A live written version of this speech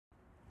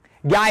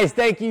Guys,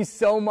 thank you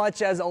so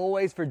much as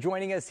always for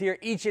joining us here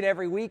each and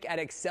every week at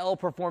Excel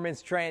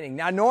Performance Training.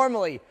 Now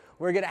normally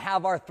we're going to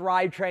have our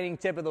Thrive Training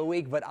tip of the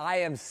week, but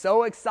I am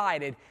so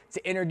excited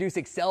to introduce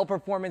Excel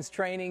Performance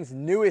Training's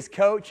newest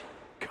coach,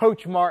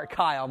 Coach Mark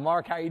Keil.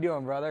 Mark, how you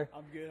doing, brother?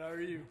 I'm good. How are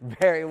you?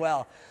 Very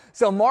well.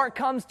 So Mark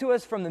comes to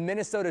us from the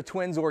Minnesota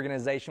Twins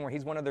organization where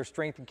he's one of their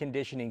strength and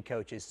conditioning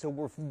coaches. So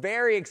we're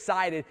very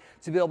excited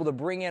to be able to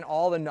bring in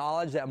all the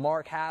knowledge that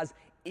Mark has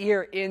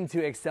here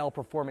into Excel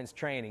Performance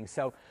Training.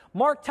 So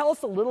Mark, tell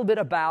us a little bit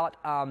about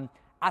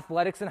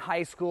athletics in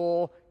high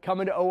school,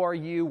 coming to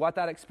ORU, what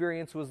that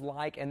experience was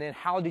like, and then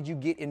how did you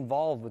get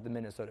involved with the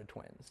Minnesota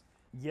Twins?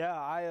 Yeah,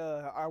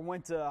 I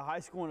went to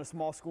high school in a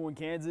small school in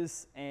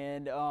Kansas,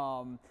 and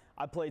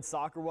I played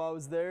soccer while I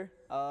was there.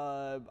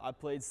 I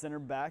played center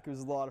back. It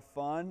was a lot of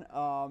fun.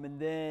 And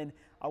then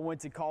I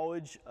went to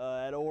college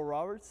at Oral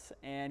Roberts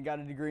and got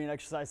a degree in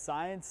exercise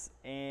science.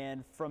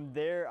 And from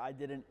there, I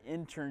did an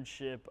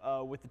internship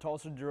with the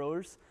Tulsa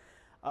Drillers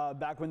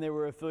back when they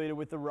were affiliated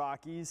with the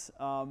Rockies.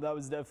 That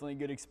was definitely a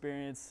good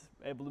experience,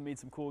 able to meet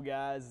some cool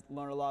guys,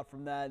 learn a lot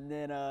from that. And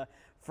then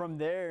from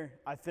there,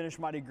 I finished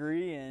my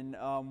degree and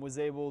was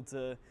able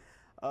to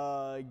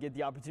get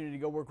the opportunity to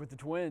go work with the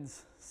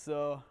Twins.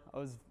 So I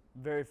was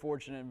very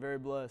fortunate and very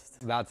blessed.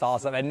 That's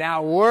awesome. And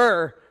now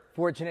we're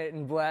fortunate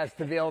and blessed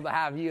to be able to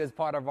have you as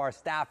part of our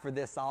staff for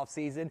this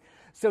offseason.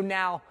 So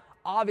now,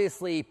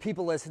 obviously,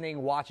 people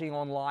listening, watching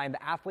online,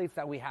 the athletes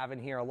that we have in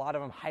here, a lot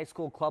of them high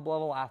school club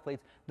level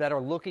athletes that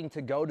are looking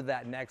to go to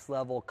that next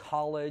level,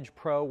 college,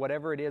 pro,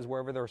 whatever it is,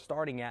 wherever they're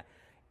starting at.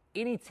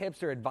 Any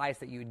tips or advice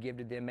that you would give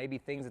to them, maybe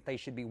things that they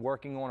should be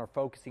working on or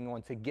focusing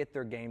on to get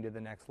their game to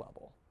the next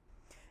level?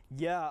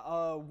 Yeah,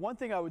 one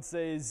thing I would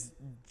say is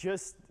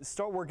just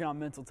start working on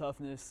mental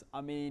toughness.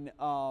 I mean,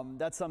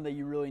 that's something that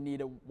you really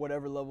need at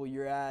whatever level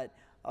you're at.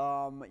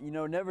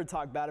 Never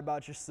talk bad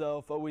about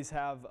yourself. Always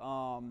have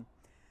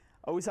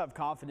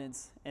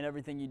confidence in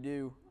everything you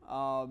do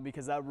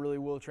because that really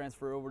will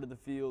transfer over to the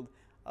field.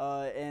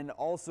 And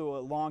also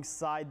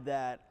alongside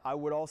that, I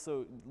would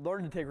also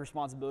learn to take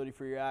responsibility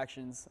for your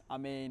actions. I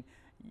mean,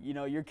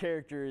 your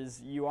character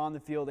is you on the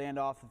field and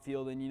off the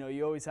field, and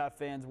you always have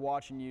fans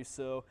watching you,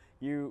 so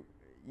you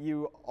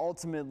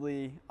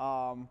ultimately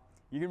you're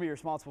gonna be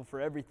responsible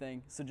for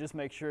everything. So just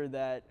make sure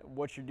that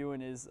what you're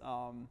doing is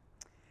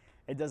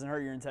it doesn't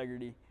hurt your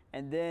integrity.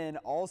 And then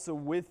also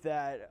with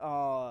that,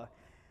 I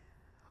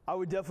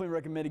would definitely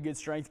recommend a good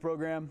strength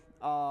program.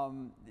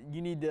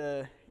 You need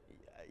to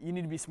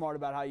be smart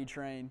about how you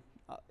train.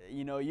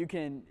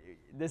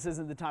 This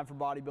isn't the time for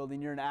bodybuilding.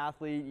 You're an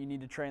athlete. You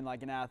need to train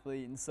like an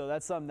athlete. And so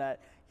that's something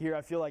that here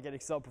I feel like at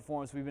Excel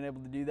Performance we've been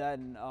able to do that.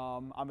 And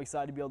I'm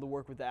excited to be able to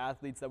work with the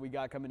athletes that we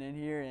got coming in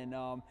here. And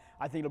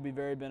I think it'll be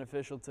very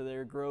beneficial to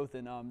their growth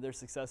and their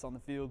success on the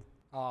field.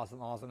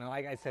 Awesome, awesome. And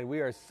like I said,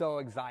 we are so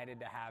excited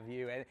to have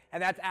you.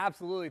 And that's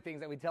absolutely things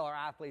that we tell our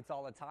athletes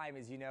all the time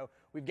is,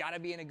 we've got to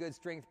be in a good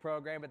strength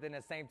program, but then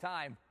at the same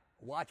time,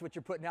 watch what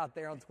you're putting out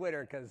there on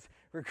Twitter because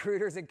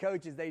recruiters and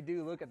coaches, they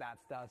do look at that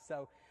stuff.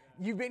 So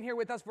you've been here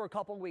with us for a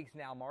couple weeks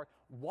now, Mark.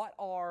 What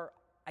are,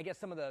 I guess,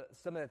 some of the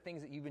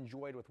things that you've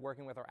enjoyed with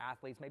working with our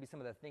athletes, maybe some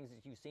of the things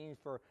that you've seen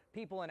for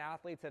people and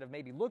athletes that have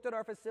maybe looked at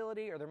our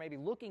facility or they're maybe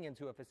looking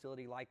into a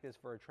facility like this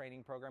for a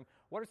training program?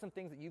 What are some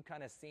things that you've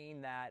kind of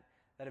seen that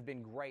have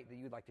been great that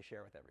you'd like to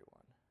share with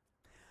everyone?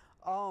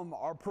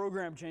 Our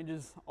program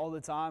changes all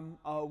the time.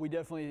 We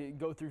definitely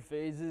go through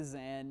phases,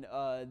 and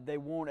they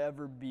won't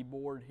ever be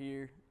bored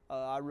here.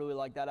 I really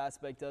like that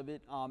aspect of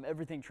it.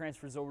 Everything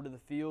transfers over to the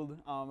field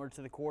or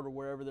to the court or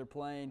wherever they're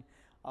playing.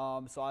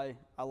 So I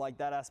like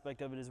that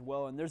aspect of it as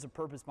well. And there's a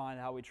purpose behind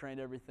how we train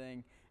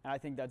everything, and I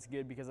think that's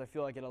good because I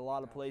feel like at a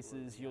lot of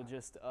places you're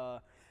just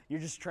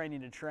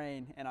training to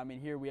train. And I mean,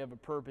 here we have a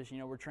purpose.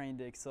 We're trained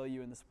to excel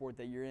you in the sport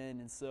that you're in,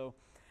 and so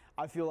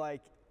I feel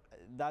like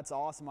that's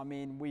awesome. I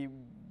mean, we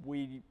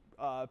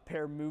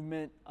pair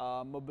movement,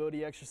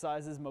 mobility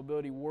exercises,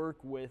 mobility work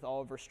with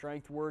all of our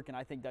strength work, and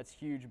I think that's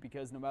huge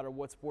because no matter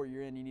what sport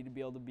you're in, you need to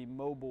be able to be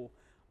mobile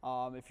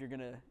if you're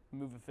going to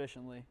move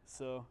efficiently.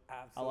 So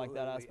I like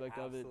that aspect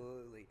of it.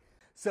 Absolutely.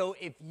 So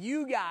if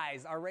you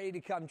guys are ready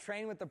to come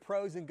train with the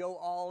pros and go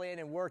all in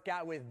and work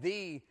out with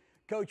the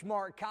Coach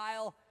Mark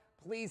Keil,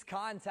 please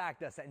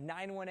contact us at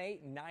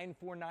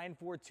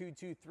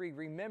 918-949-4223.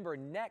 Remember,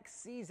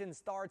 next season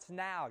starts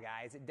now,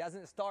 guys. It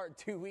doesn't start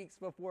 2 weeks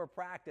before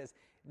practice.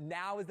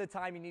 Now is the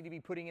time you need to be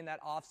putting in that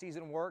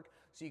off-season work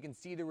so you can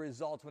see the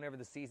results whenever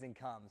the season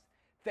comes.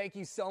 Thank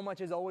you so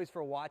much, as always,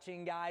 for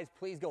watching, guys.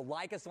 Please go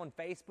like us on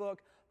Facebook,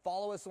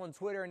 follow us on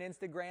Twitter and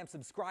Instagram,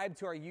 subscribe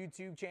to our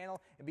YouTube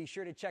channel, and be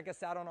sure to check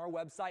us out on our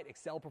website,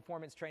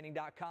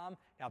 excelperformancetraining.com.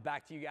 Now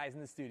back to you guys in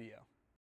the studio.